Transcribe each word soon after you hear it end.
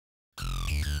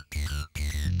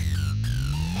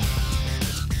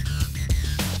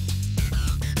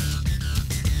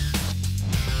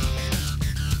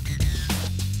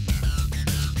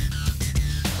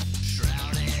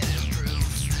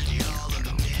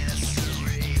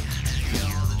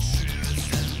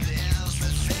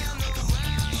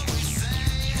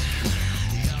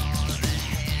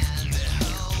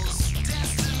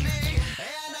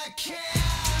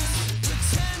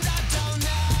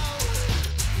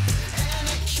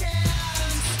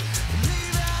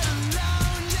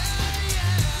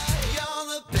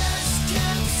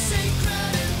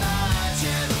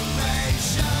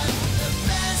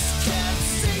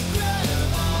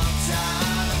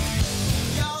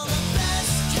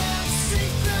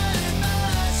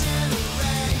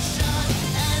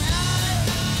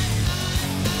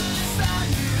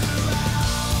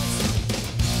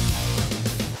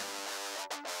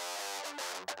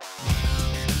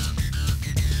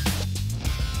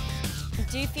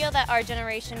you feel that our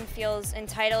generation feels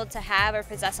entitled to have or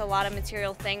possess a lot of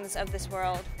material things of this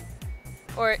world?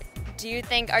 Or do you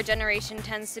think our generation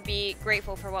tends to be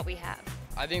grateful for what we have?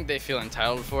 I think they feel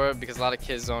entitled for it because a lot of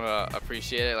kids don't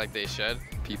appreciate it like they should.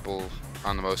 People,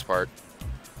 on the most part,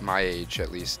 my age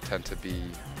at least, tend to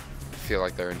feel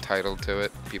like they're entitled to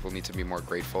it. People need to be more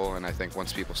grateful, and I think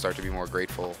once people start to be more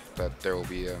grateful, that there will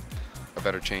be a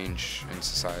better change in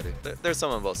society. There's some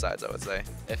on both sides, I would say.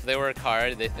 If they work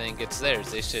hard, they think it's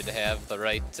theirs. They should have the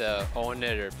right to own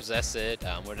it or possess it,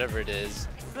 whatever it is.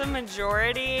 The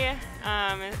majority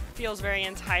feels very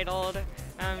entitled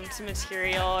to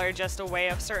material or just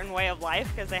a certain way of life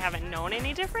because they haven't known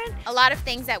any different. A lot of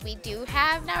things that we do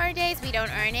have nowadays, we don't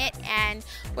earn it, and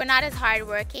we're not as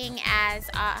hardworking as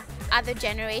other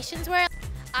generations were.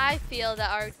 I feel that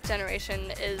our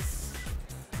generation is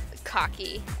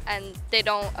cocky and they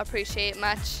don't appreciate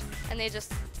much, and they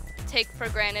just take for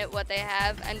granted what they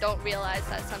have and don't realize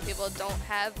that some people don't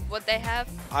have what they have.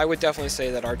 I would definitely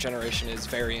say that our generation is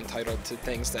very entitled to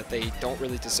things that they don't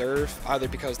really deserve, either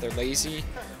because they're lazy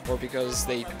or because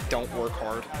they don't work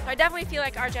hard. I definitely feel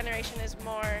like our generation is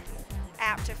more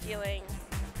apt to feeling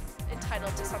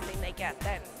entitled to something they get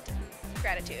than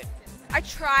gratitude. I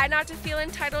try not to feel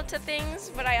entitled to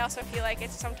things, but I also feel like it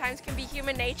sometimes can be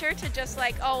human nature to just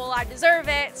like, oh, well, I deserve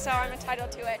it, so I'm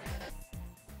entitled to it.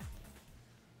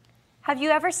 Have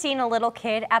you ever seen a little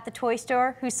kid at the toy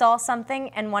store who saw something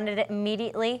and wanted it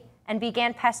immediately and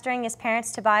began pestering his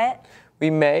parents to buy it? We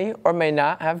may or may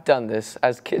not have done this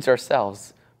as kids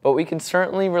ourselves, but we can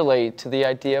certainly relate to the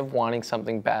idea of wanting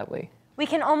something badly. We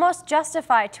can almost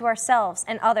justify to ourselves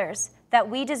and others that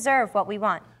we deserve what we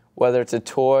want. Whether it's a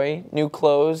toy, new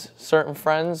clothes, certain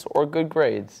friends, or good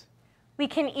grades. We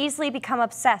can easily become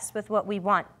obsessed with what we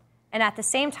want, and at the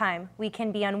same time, we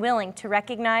can be unwilling to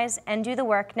recognize and do the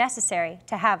work necessary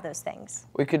to have those things.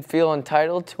 We could feel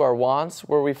entitled to our wants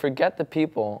where we forget the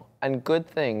people and good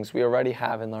things we already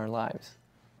have in our lives.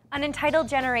 An entitled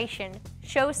generation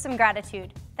shows some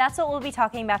gratitude. That's what we'll be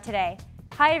talking about today.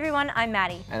 Hi everyone, I'm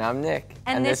Maddie. And I'm Nick.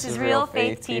 And this is Real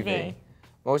Faith TV.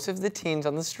 Most of the teens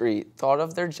on the street thought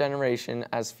of their generation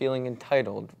as feeling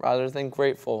entitled rather than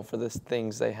grateful for the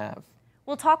things they have.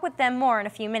 We'll talk with them more in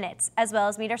a few minutes, as well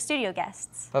as meet our studio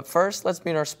guests. But first, let's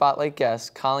meet our spotlight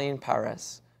guest, Colleen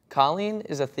Paris. Colleen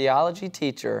is a theology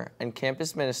teacher and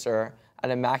campus minister at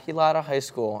Immaculata High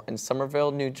School in Somerville,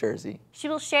 New Jersey. She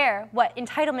will share what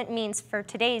entitlement means for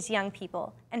today's young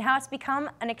people and how it's become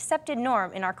an accepted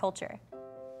norm in our culture.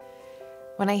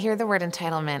 When I hear the word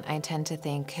entitlement, I tend to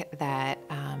think that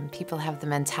people have the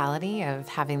mentality of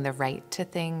having the right to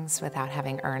things without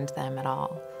having earned them at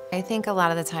all. I think a lot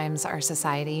of the times our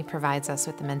society provides us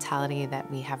with the mentality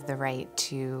that we have the right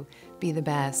to be the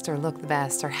best or look the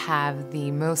best or have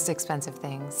the most expensive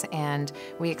things, and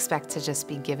we expect to just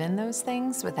be given those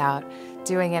things without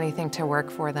doing anything to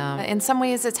work for them. In some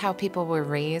ways, it's how people were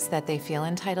raised that they feel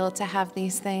entitled to have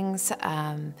these things.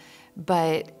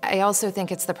 But I also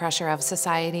think it's the pressure of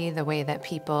society, the way that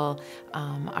people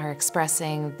are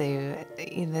expressing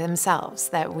themselves,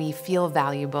 that we feel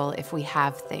valuable if we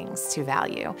have things to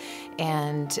value.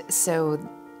 And so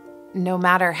no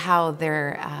matter how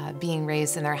they're being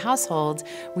raised in their household,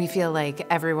 we feel like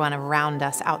everyone around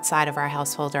us outside of our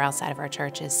household or outside of our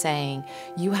church is saying,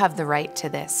 you have the right to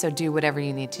this, so do whatever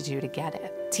you need to do to get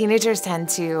it. Teenagers tend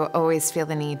to always feel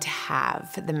the need to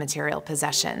have the material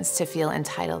possessions, to feel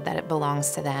entitled that it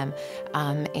belongs to them.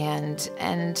 And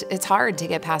it's hard to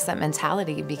get past that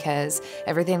mentality because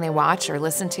everything they watch or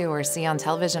listen to or see on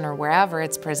television or wherever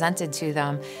it's presented to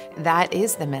them, that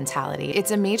is the mentality.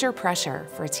 It's a major pressure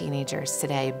for teenagers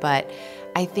today, but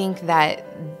I think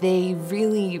that they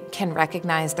really can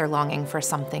recognize their longing for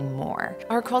something more.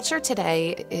 Our culture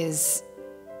today is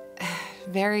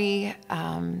very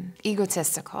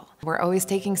egotistical. We're always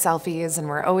taking selfies and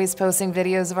we're always posting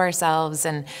videos of ourselves,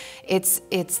 and it's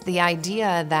the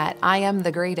idea that I am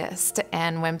the greatest,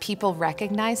 and when people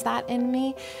recognize that in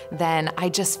me, then I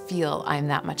just feel I'm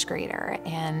that much greater,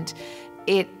 and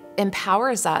it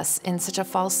empowers us in such a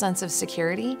false sense of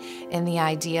security in the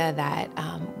idea that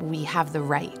we have the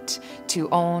right to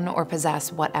own or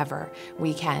possess whatever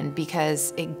we can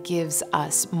because it gives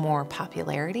us more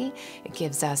popularity, it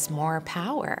gives us more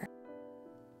power.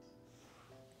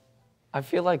 I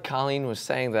feel like Colleen was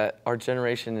saying that our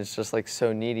generation is just like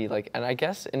so needy, and I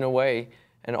guess in a way,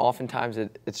 and oftentimes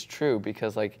it's true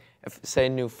because if say a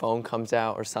new phone comes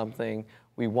out or something,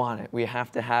 we want it, we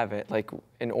have to have it.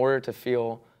 In order to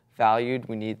feel valued,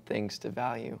 we need things to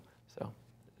value. So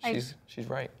she's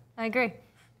right. I agree.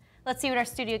 Let's see what our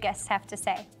studio guests have to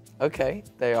say. Okay,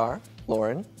 they are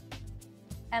Lauren,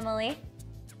 Emily,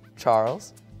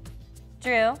 Charles,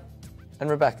 Drew. And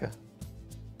Rebecca.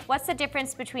 What's the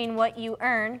difference between what you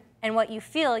earn and what you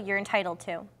feel you're entitled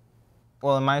to?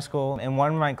 Well, in my school, in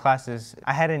one of my classes,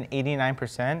 I had an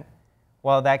 89%.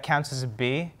 Well, that counts as a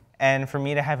B. And for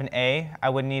me to have an A, I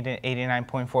would need an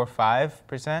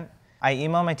 89.45%. I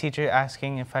emailed my teacher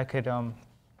asking if I could,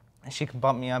 she could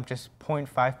bump me up just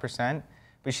 0.5%.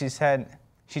 But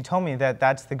she told me that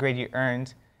that's the grade you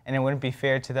earned, and it wouldn't be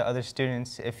fair to the other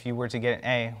students if you were to get an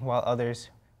A while others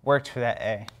worked for that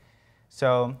A.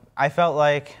 So I felt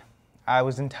like I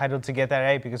was entitled to get that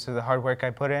A because of the hard work I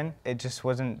put in. It just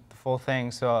wasn't the full thing,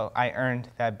 so I earned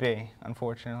that B,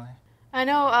 unfortunately. I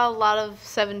know a lot of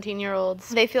 17-year-olds,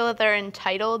 they feel that they're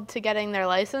entitled to getting their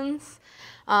license,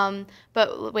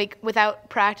 but like without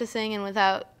practicing and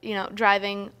without,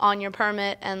 driving on your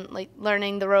permit and like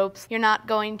learning the ropes, you're not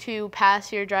going to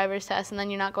pass your driver's test, and then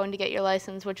you're not going to get your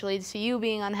license, which leads to you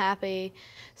being unhappy.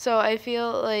 So I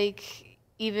feel like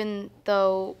even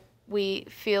though we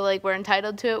feel like we're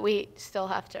entitled to it, we still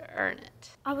have to earn it.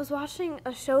 I was watching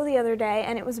a show the other day,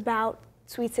 and it was about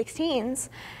Sweet 16s,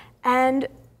 and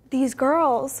these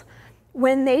girls,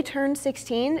 when they turned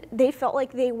 16, they felt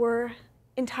like they were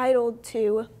entitled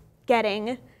to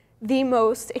getting the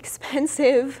most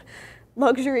expensive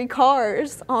luxury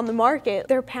cars on the market.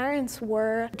 Their parents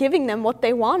were giving them what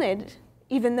they wanted,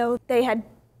 even though they had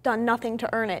done nothing to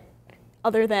earn it,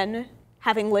 other than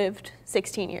having lived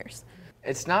 16 years.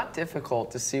 It's not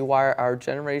difficult to see why our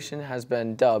generation has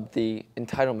been dubbed the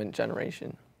entitlement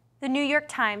generation. The New York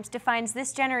Times defines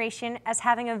this generation as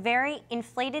having a very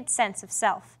inflated sense of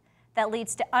self that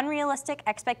leads to unrealistic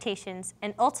expectations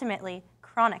and ultimately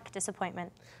chronic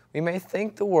disappointment. We may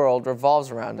think the world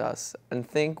revolves around us and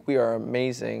think we are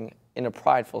amazing in a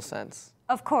prideful sense.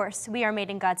 Of course, we are made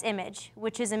in God's image,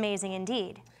 which is amazing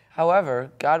indeed.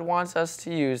 However, God wants us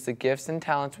to use the gifts and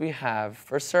talents we have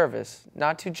for service,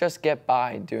 not to just get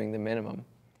by doing the minimum.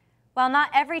 While not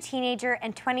every teenager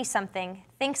and 20-something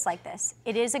thinks like this,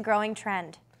 it is a growing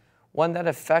trend. One that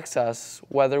affects us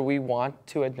whether we want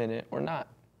to admit it or not.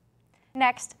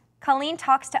 Next, Colleen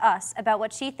talks to us about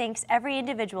what she thinks every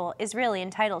individual is really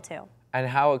entitled to. And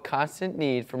how a constant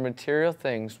need for material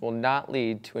things will not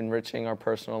lead to enriching our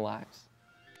personal lives.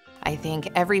 I think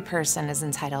every person is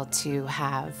entitled to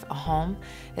have a home,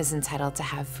 is entitled to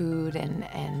have food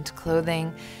and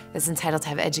clothing, is entitled to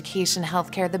have education,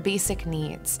 healthcare, the basic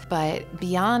needs. But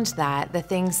beyond that, the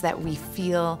things that we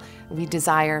feel we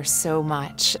desire so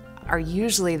much are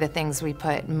usually the things we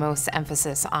put most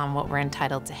emphasis on what we're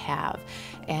entitled to have.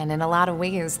 And in a lot of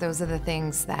ways, those are the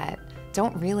things that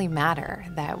don't really matter,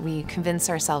 that we convince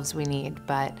ourselves we need,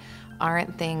 but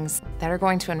aren't things that are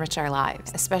going to enrich our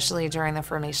lives, especially during the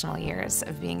formational years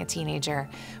of being a teenager.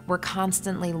 We're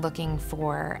constantly looking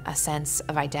for a sense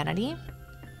of identity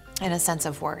and a sense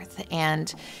of worth,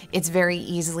 and it's very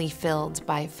easily filled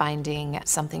by finding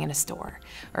something in a store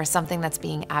or something that's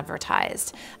being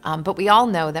advertised. But we all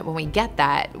know that when we get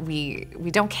that, we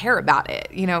don't care about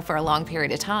it, for a long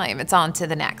period of time. It's on to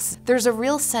the next. There's a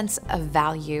real sense of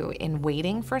value in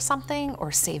waiting for something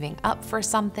or saving up for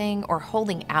something or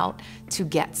holding out to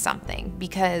get something,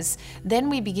 because then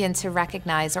we begin to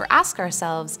recognize or ask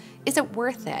ourselves, is it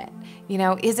worth it?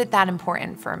 Is it that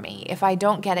important for me? If I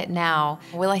don't get it now,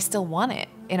 will I still want it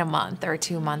in a month or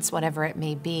 2 months, whatever it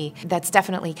may be? That's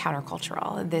definitely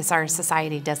countercultural. Our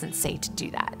society doesn't say to do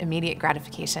that. Immediate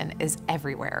gratification is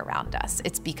everywhere around us.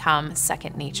 It's become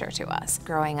second nature to us.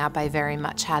 Growing up, I very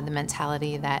much had the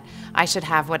mentality that I should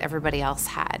have what everybody else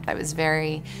had. I was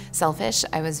very selfish.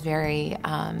 I was very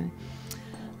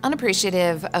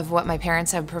unappreciative of what my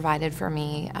parents have provided for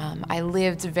me. I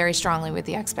lived very strongly with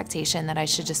the expectation that I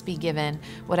should just be given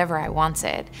whatever I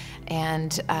wanted,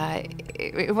 and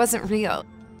it wasn't real.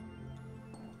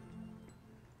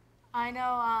 I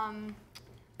know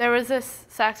there was this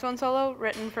saxophone solo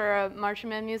written for marching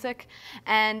band music,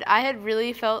 and I had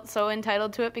really felt so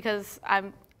entitled to it because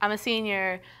I'm a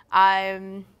senior.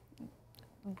 I'm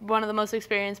one of the most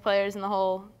experienced players in the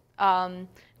whole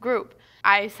group.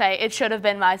 I say it should have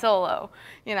been my solo.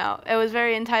 It was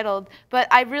very entitled, but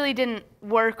I really didn't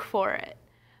work for it.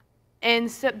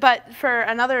 And so, but for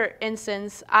another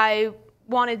instance, I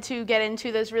wanted to get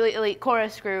into this really elite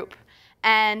chorus group,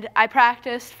 and I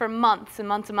practiced for months and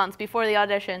months and months before the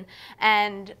audition,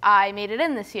 and I made it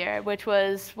in this year, which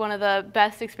was one of the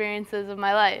best experiences of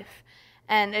my life.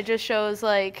 And it just shows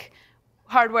like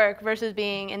hard work versus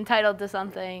being entitled to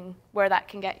something, where that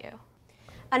can get you.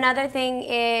 Another thing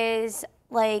is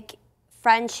like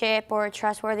friendship or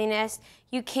trustworthiness.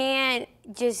 You can't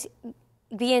just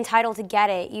be entitled to get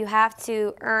it. You have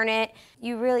to earn it.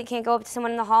 You really can't go up to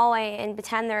someone in the hallway and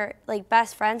pretend they're like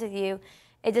best friends with you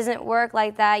it doesn't work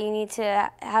like that. You need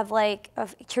to have like a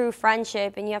true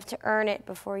friendship, and you have to earn it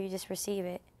before you just receive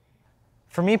it.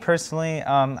 For me personally,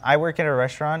 I work at a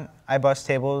restaurant. I bus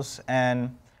tables,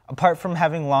 and apart from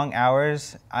having long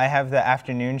hours, I have the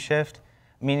afternoon shift,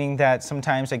 meaning that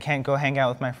sometimes I can't go hang out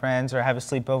with my friends or have a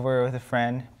sleepover with a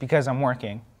friend because I'm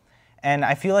working. And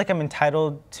I feel like I'm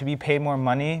entitled to be paid more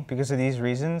money because of these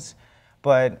reasons,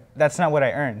 but that's not what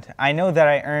I earned. I know that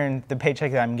I earned the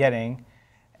paycheck that I'm getting,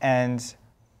 and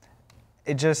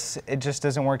it just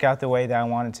doesn't work out the way that I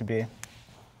want it to be.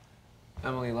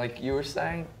 Emily, like you were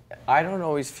saying, I don't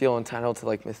always feel entitled to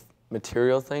like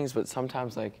material things, but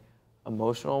sometimes like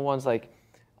emotional ones. Like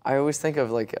I always think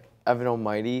of like Evan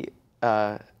Almighty,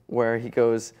 where he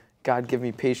goes, "God, give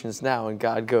me patience now," and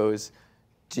God goes,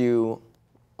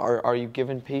 Are you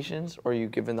given patience, or are you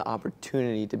given the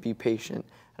opportunity to be patient?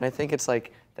 And I think it's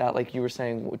like that, like you were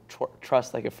saying, with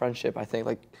trust, like a friendship. I think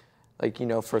like you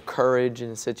know, for courage in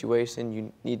a situation,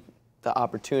 you need the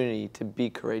opportunity to be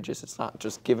courageous. It's not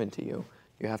just given to you.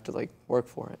 You have to like work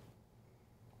for it.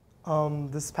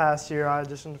 This past year, I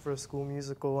auditioned for a school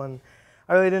musical, and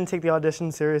I really didn't take the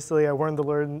audition seriously. I learned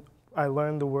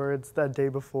the words that day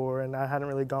before, and I hadn't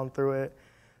really gone through it.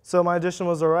 So my audition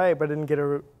was all right, but I didn't get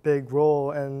a big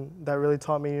role, and that really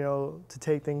taught me, you know, to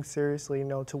take things seriously, you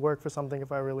know, to work for something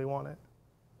if I really want it.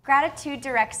 Gratitude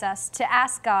directs us to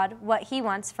ask God what He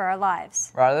wants for our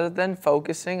lives. Rather than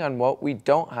focusing on what we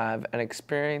don't have and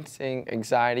experiencing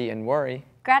anxiety and worry,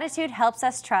 gratitude helps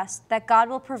us trust that God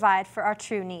will provide for our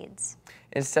true needs.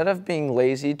 Instead of being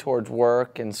lazy towards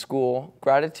work and school,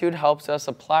 gratitude helps us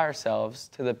apply ourselves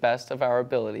to the best of our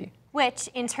ability, which,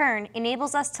 in turn,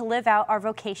 enables us to live out our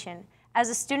vocation as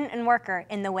a student and worker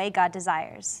in the way God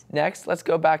desires. Next, let's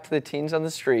go back to the teens on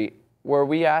the street, where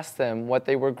we asked them what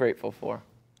they were grateful for.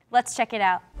 Let's check it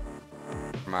out.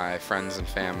 My friends and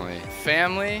family.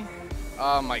 Family,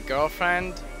 my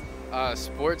girlfriend,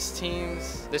 sports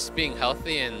teams. Just being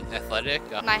healthy and athletic.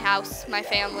 My house, my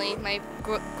family, my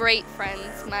great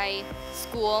friends, my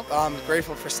school. I'm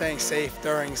grateful for staying safe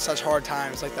during such hard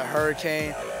times like the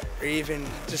hurricane, or even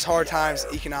just hard times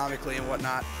economically and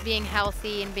whatnot. Being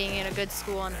healthy and being in a good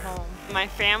school and home. My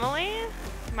family,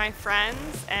 my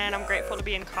friends, and I'm grateful to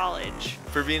be in college.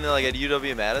 For being like at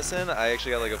UW-Madison, I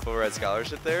actually got like a full ride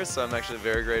scholarship there, so I'm actually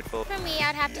very grateful. For me,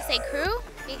 I'd have to say crew,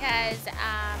 because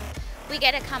we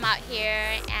get to come out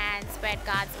here and spread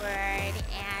God's word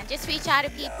and just reach out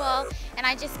to people, and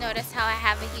I just noticed how I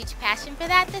have a huge passion for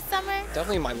that this summer.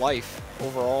 Definitely my life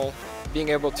overall, being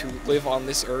able to live on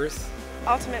this earth.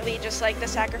 Ultimately, just like the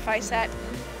sacrifice that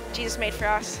Jesus made for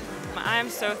us. I'm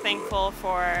so thankful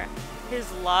for His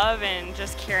love and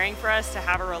just caring for us, to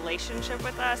have a relationship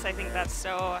with us. I think that's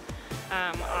so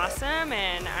awesome,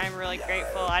 and I'm really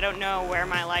grateful. I don't know where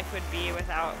my life would be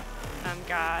without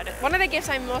God. One of the gifts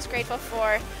I'm most grateful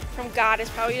for from God is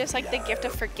probably just like the gift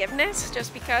of forgiveness,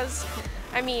 just because,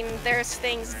 I mean, there's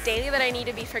things daily that I need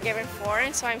to be forgiven for,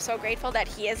 and so I'm so grateful that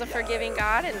He is a forgiving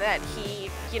God and that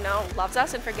He, you know, loves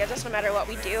us and forgives us no matter what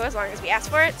we do, as long as we ask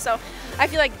for it. So I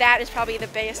feel like that is probably the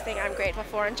biggest thing I'm grateful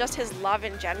for, and just His love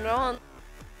in general.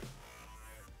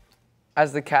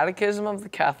 As the Catechism of the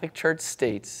Catholic Church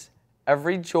states,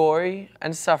 every joy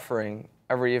and suffering,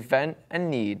 every event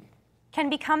and need can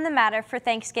become the matter for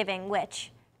thanksgiving,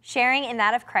 which, sharing in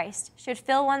that of Christ, should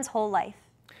fill one's whole life.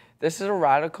 This is a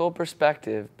radical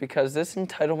perspective because this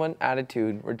entitlement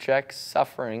attitude rejects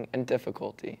suffering and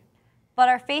difficulty. But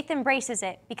our faith embraces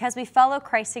it because we follow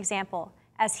Christ's example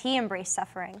as He embraced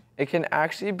suffering. It can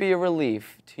actually be a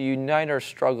relief to unite our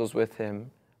struggles with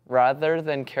Him rather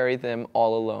than carry them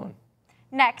all alone.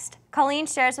 Next, Colleen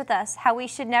shares with us how we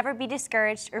should never be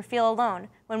discouraged or feel alone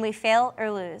when we fail or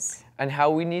lose. And how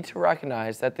we need to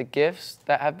recognize that the gifts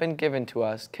that have been given to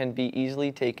us can be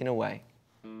easily taken away.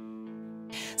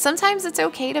 Sometimes it's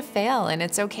okay to fail, and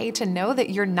it's okay to know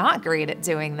that you're not great at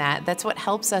doing that. That's what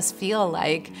helps us feel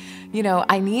like, you know,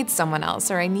 I need someone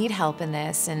else, or I need help in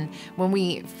this. And when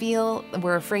we feel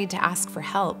we're afraid to ask for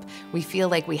help, we feel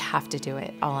like we have to do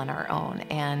it all on our own.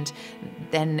 And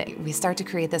then we start to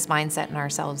create this mindset in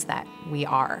ourselves that we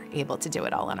are able to do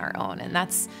it all on our own. And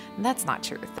that's not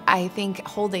truth. I think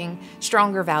holding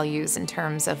stronger values in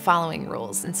terms of following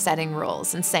rules and setting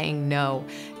rules and saying no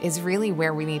is really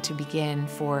where we need to begin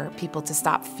for people to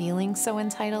stop feeling so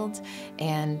entitled.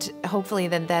 And hopefully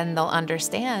then they'll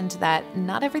understand that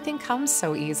not everything comes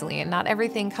so easily, and not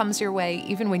everything comes your way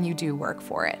even when you do work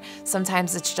for it.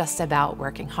 Sometimes it's just about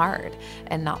working hard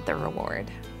and not the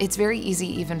reward. It's very easy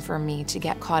even for me to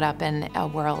get caught up in a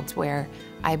world where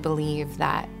I believe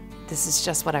that this is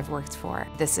just what I've worked for.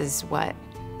 This is what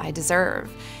I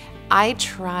deserve. I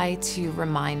try to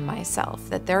remind myself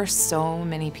that there are so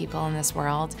many people in this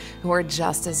world who are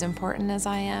just as important as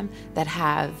I am, that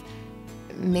have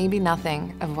maybe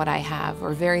nothing of what I have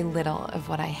or very little of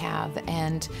what I have.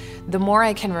 And the more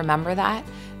I can remember that,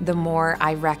 the more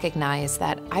I recognize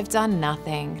that I've done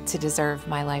nothing to deserve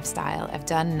my lifestyle. I've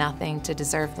done nothing to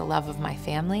deserve the love of my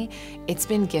family. It's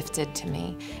been gifted to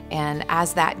me. And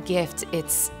as that gift,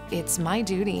 it's my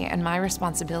duty and my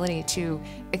responsibility to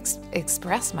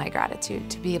express my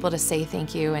gratitude, to be able to say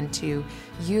thank you and to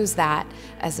use that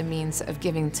as a means of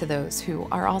giving to those who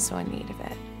are also in need of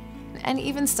it. And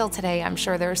even still today, I'm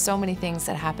sure there are so many things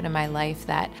that happen in my life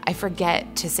that I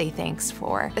forget to say thanks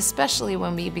for, especially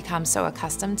when we become so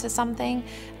accustomed to something,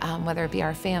 whether it be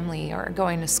our family or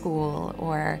going to school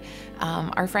or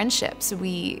our friendships.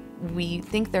 We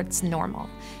think that's normal.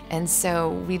 And so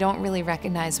we don't really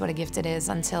recognize what a gift it is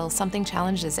until something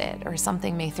challenges it or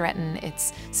something may threaten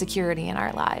its security in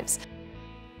our lives.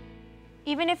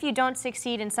 Even if you don't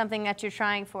succeed in something that you're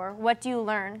trying for, what do you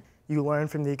learn? You learn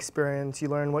from the experience, you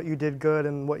learn what you did good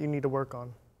and what you need to work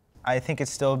on. I think it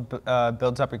still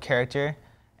builds up your character,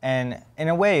 and in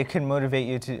a way it could motivate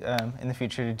you to, in the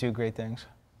future, to do great things.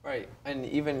 Right, and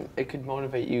even it could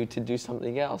motivate you to do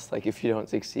something else. Like if you don't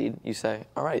succeed, you say,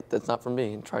 all right, that's not for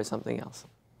me, and try something else.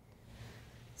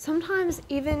 Sometimes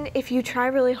even if you try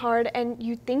really hard and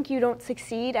you think you don't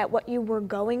succeed at what you were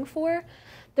going for,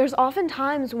 there's often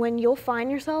times when you'll find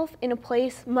yourself in a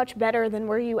place much better than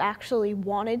where you actually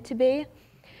wanted to be,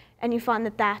 and you find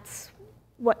that that's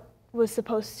what was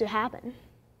supposed to happen.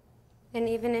 And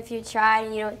even if you try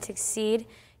and you don't succeed,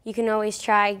 you can always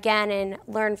try again and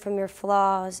learn from your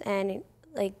flaws, and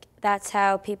like that's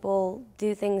how people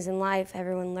do things in life.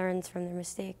 Everyone learns from their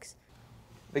mistakes.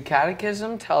 The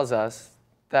Catechism tells us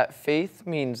that faith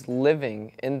means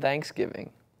living in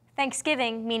thanksgiving.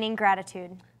 Thanksgiving meaning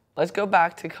gratitude. Let's go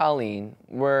back to Colleen,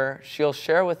 where she'll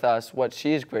share with us what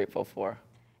she is grateful for.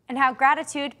 And how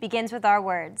gratitude begins with our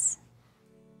words.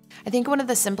 I think one of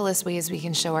the simplest ways we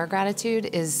can show our gratitude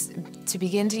is to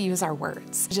begin to use our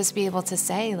words. Just be able to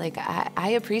say, like,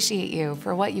 I appreciate you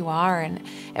for what you are and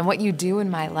what you do in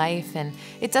my life. And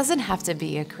it doesn't have to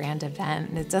be a grand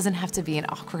event. It doesn't have to be an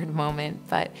awkward moment,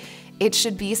 but it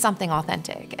should be something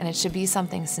authentic and it should be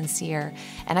something sincere.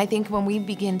 And I think when we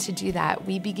begin to do that,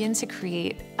 we begin to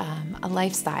create a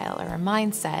lifestyle or a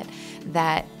mindset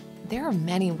that there are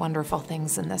many wonderful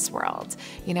things in this world.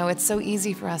 You know, it's so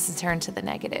easy for us to turn to the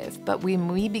negative, but when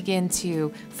we begin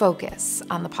to focus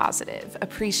on the positive,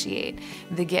 appreciate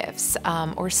the gifts,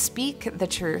 or speak the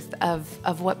truth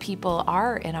of what people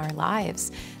are in our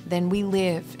lives, then we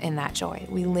live in that joy.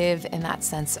 We live in that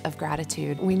sense of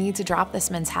gratitude. We need to drop this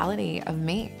mentality of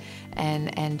me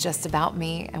and just about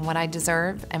me and what I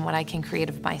deserve and what I can create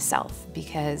of myself,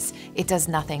 because it does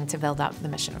nothing to build up the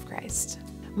mission of Christ.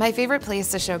 My favorite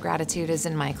place to show gratitude is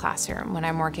in my classroom when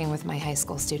I'm working with my high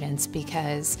school students,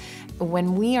 because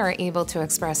when we are able to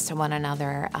express to one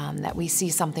another that we see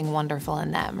something wonderful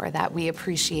in them or that we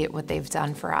appreciate what they've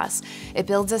done for us, it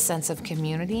builds a sense of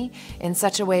community in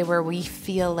such a way where we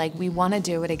feel like we want to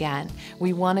do it again.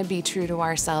 We want to be true to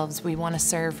ourselves. We want to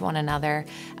serve one another.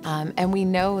 And we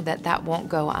know that that won't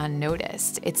go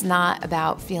unnoticed. It's not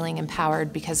about feeling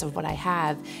empowered because of what I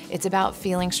have. It's about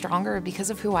feeling stronger because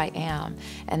of who I am.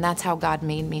 And that's how God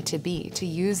made me to be, to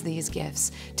use these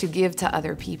gifts, to give to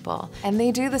other people. And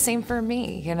they do the same for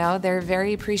me, you know? They're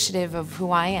very appreciative of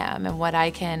who I am and what I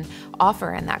can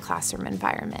offer in that classroom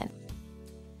environment.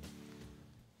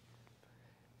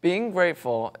 Being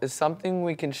grateful is something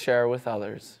we can share with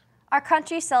others. Our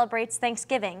country celebrates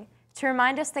Thanksgiving to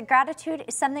remind us that gratitude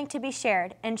is something to be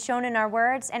shared and shown in our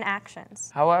words and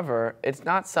actions. However, it's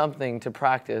not something to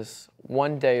practice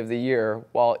one day of the year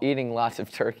while eating lots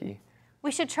of turkey. We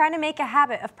should try to make a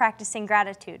habit of practicing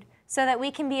gratitude so that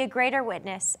we can be a greater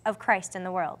witness of Christ in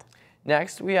the world.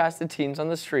 Next, we asked the teens on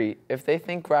the street if they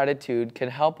think gratitude can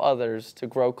help others to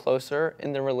grow closer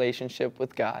in their relationship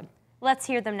with God. Let's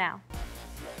hear them now.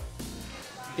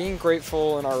 Being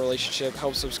grateful in our relationship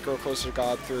helps us grow closer to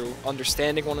God through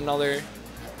understanding one another,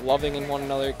 loving in one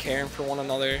another, caring for one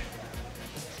another.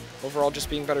 Overall, just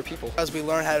being better people. As we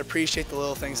learn how to appreciate the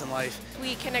little things in life.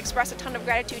 We can express a ton of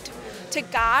gratitude to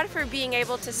God for being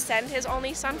able to send His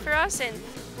only Son for us and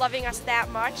loving us that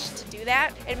much to do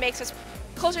that. It makes us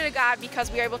closer to God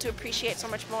because we are able to appreciate so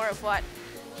much more of what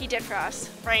He did for us.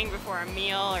 Praying before a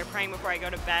meal or praying before I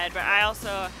go to bed, but I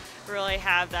also really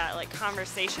have that like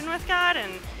conversation with God,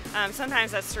 and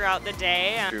sometimes that's throughout the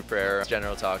day. Through prayer,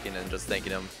 general talking, and just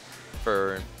thanking Him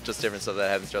for just different stuff that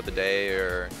happens throughout the day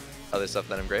or other stuff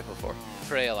that I'm grateful for.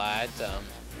 Pray a lot.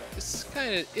 Just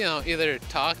kind of, you know, either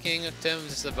talking to Him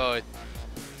just about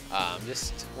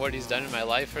just what he's done in my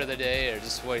life for the day, or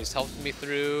just what he's helped me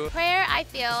through. Prayer, I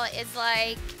feel, is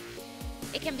like,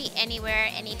 it can be anywhere,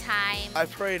 anytime. I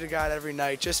pray to God every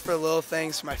night just for little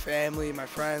things, for my family, my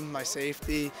friends, my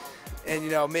safety,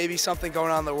 and maybe something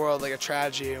going on in the world like a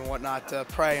tragedy and whatnot, to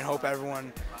pray and hope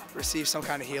everyone receives some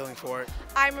kind of healing for it.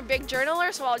 I'm a big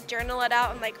journaler, so I'll journal it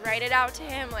out and write it out to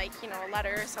him, a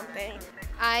letter or something.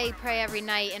 I pray every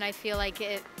night, and I feel like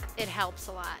it helps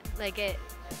a lot.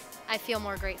 I feel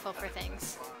more grateful for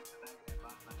things.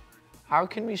 How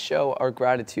can we show our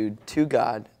gratitude to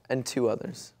God and to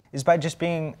others? Is by just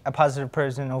being a positive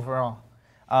person overall.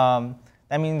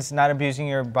 That means not abusing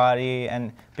your body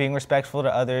and being respectful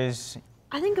to others.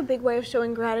 I think a big way of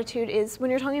showing gratitude is when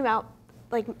you're talking about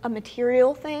a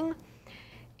material thing,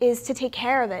 is to take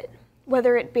care of it,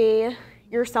 whether it be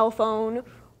your cell phone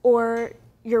or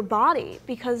your body,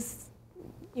 because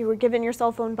you were given your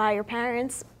cell phone by your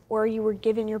parents or you were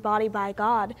given your body by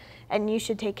God, and you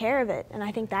should take care of it, and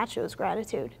I think that shows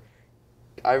gratitude.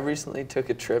 I recently took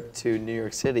a trip to New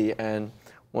York City, and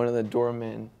one of the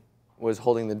doormen was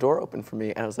holding the door open for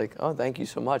me, and I was like, oh, thank you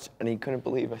so much, and he couldn't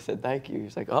believe I said thank you.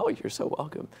 He's like, oh, you're so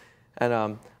welcome.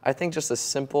 And I think just a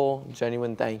simple,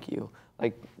 genuine thank you,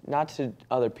 not to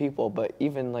other people, but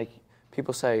even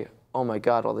people say, oh my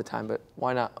God all the time, but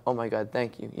why not, oh my God,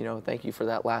 thank you. Thank you for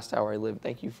that last hour I lived.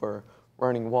 Thank you for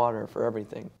running water, for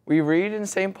everything. We read in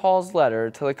St. Paul's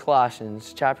letter to the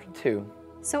Colossians, chapter 2.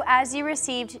 So as you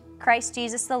received Christ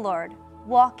Jesus the Lord,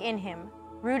 walk in him,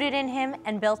 rooted in him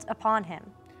and built upon him.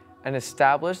 And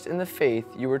established in the faith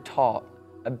you were taught,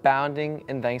 abounding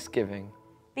in thanksgiving.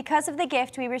 Because of the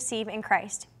gift we receive in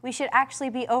Christ, we should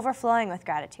actually be overflowing with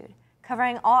gratitude,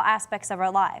 covering all aspects of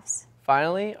our lives.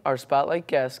 Finally, our spotlight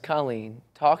guest, Colleen,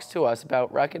 talks to us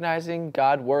about recognizing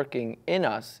God working in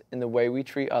us in the way we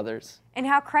treat others. And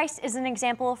how Christ is an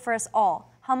example for us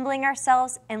all, humbling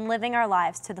ourselves and living our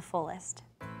lives to the fullest.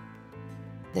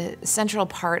 The central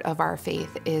part of our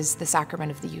faith is the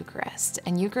sacrament of the Eucharist.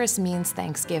 And Eucharist means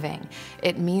thanksgiving.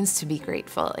 It means to be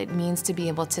grateful. It means to be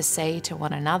able to say to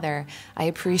one another, I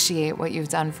appreciate what you've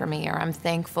done for me, or I'm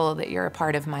thankful that you're a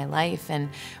part of my life. And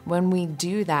when we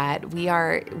do that, we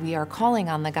are calling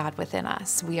on the God within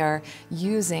us. We are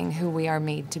using who we are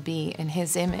made to be in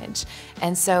his image.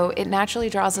 And so it naturally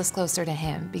draws us closer to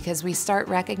him, because we start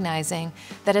recognizing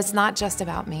that it's not just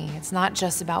about me. It's not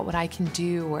just about what I can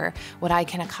do or what I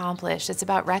can accomplish. It's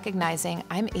about recognizing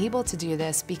I'm able to do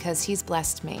this because he's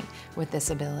blessed me with this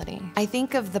ability. I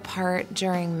think of the part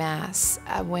during Mass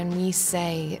when we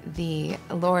say the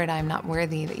Lord, I'm not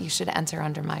worthy that you should enter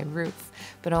under my roof,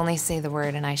 but only say the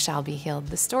word and I shall be healed.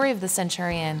 The story of the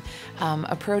centurion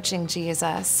approaching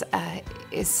Jesus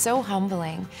is so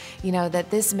humbling, that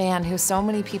this man who so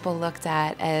many people looked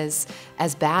at as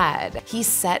bad, he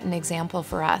set an example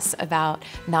for us about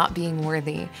not being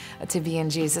worthy to be in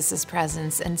Jesus's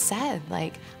presence, and said,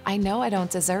 I know I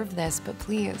don't deserve this, but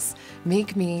please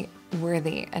make me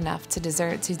worthy enough to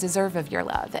deserve of your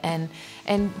love. And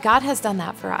God has done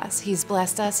that for us. He's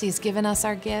blessed us, he's given us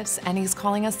our gifts, and he's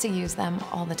calling us to use them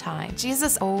all the time.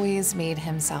 Jesus always made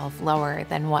himself lower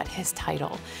than what his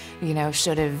title,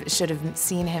 should have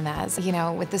seen him as.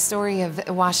 With the story of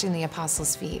washing the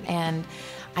apostles' feet. And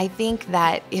I think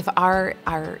that if our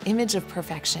image of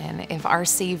perfection, if our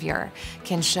Savior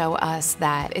can show us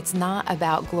that it's not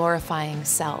about glorifying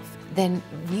self, then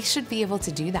we should be able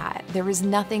to do that. There was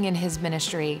nothing in his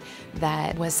ministry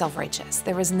that was self-righteous.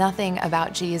 There was nothing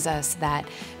about Jesus that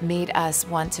made us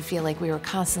want to feel like we were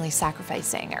constantly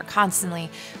sacrificing or constantly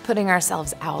putting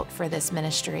ourselves out for this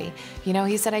ministry.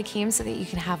 He said, I came so that you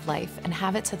can have life and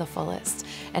have it to the fullest.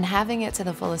 And having it to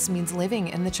the fullest means living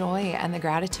in the joy and the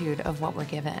gratitude of what we're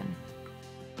given.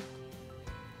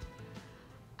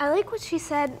 I like what she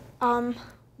said,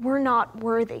 we're not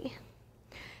worthy.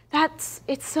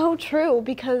 It's so true,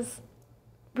 because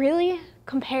really,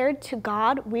 compared to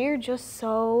God, we're just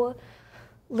so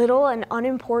little and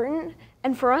unimportant.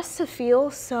 And for us to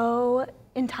feel so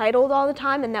entitled all the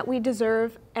time and that we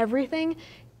deserve everything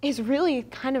is really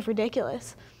kind of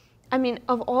ridiculous. I mean,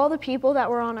 of all the people that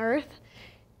were on earth,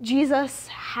 Jesus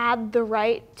had the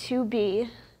right to be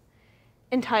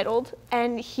entitled,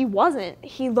 and he wasn't.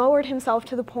 He lowered himself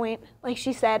to the point, like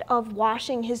she said, of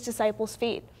washing his disciples'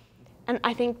 feet. And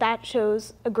I think that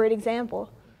shows a great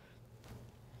example.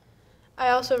 I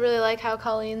also really like how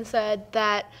Colleen said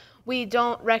that we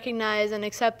don't recognize and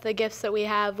accept the gifts that we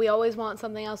have. We always want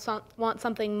something else, want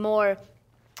something more.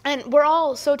 And we're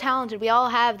all so talented. We all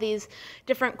have these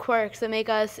different quirks that make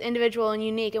us individual and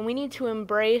unique, and we need to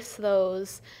embrace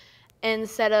those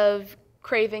instead of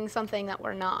craving something that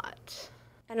we're not.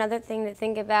 Another thing to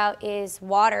think about is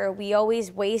water. We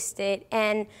always waste it,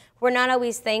 and we're not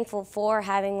always thankful for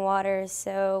having water.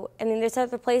 So, I mean, there's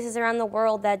other places around the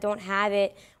world that don't have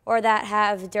it or that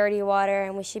have dirty water,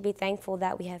 and we should be thankful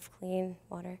that we have clean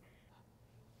water.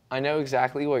 I know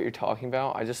exactly what you're talking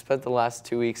about. I just spent the last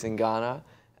 2 weeks in Ghana,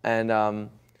 and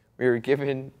we were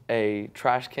given a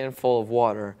trash can full of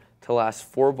water to last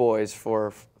 4 boys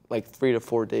for like 3 to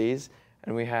 4 days,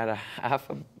 and we had half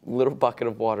a little bucket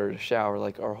of water to shower,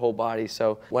 like our whole body.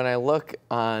 So when I look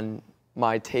on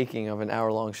my taking of an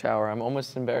hour-long shower, I'm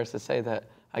almost embarrassed to say that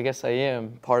I guess I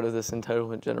am part of this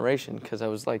entitlement generation, because I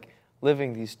was like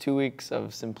living these 2 weeks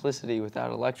of simplicity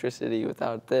without electricity,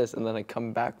 without this, and then I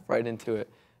come back right into it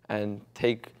and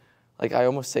take, like, I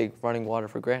almost take running water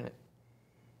for granted.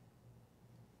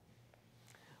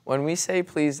 When we say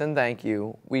please and thank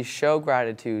you, we show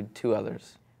gratitude to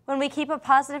others. When we keep a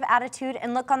positive attitude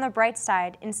and look on the bright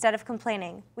side instead of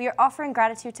complaining, we are offering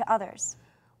gratitude to others.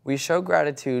 We show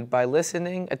gratitude by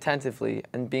listening attentively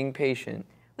and being patient.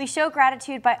 We show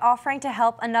gratitude by offering to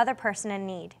help another person in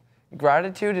need.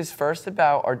 Gratitude is first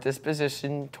about our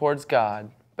disposition towards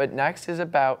God, but next is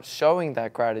about showing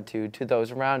that gratitude to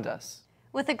those around us.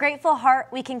 With a grateful heart,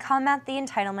 we can combat the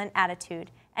entitlement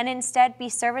attitude and instead be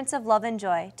servants of love and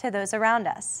joy to those around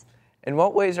us. In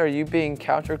what ways are you being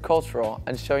countercultural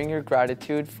and showing your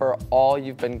gratitude for all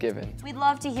you've been given? We'd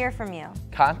love to hear from you.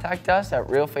 Contact us at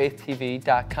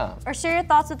realfaithtv.com. Or share your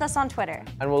thoughts with us on Twitter.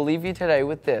 And we'll leave you today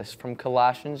with this from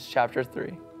Colossians chapter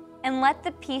 3. And let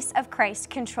the peace of Christ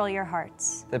control your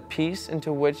hearts. The peace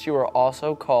into which you are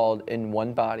also called in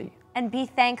one body. And be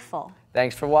thankful.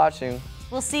 Thanks for watching.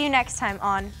 We'll see you next time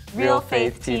on Real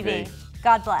Faith TV.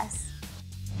 God bless.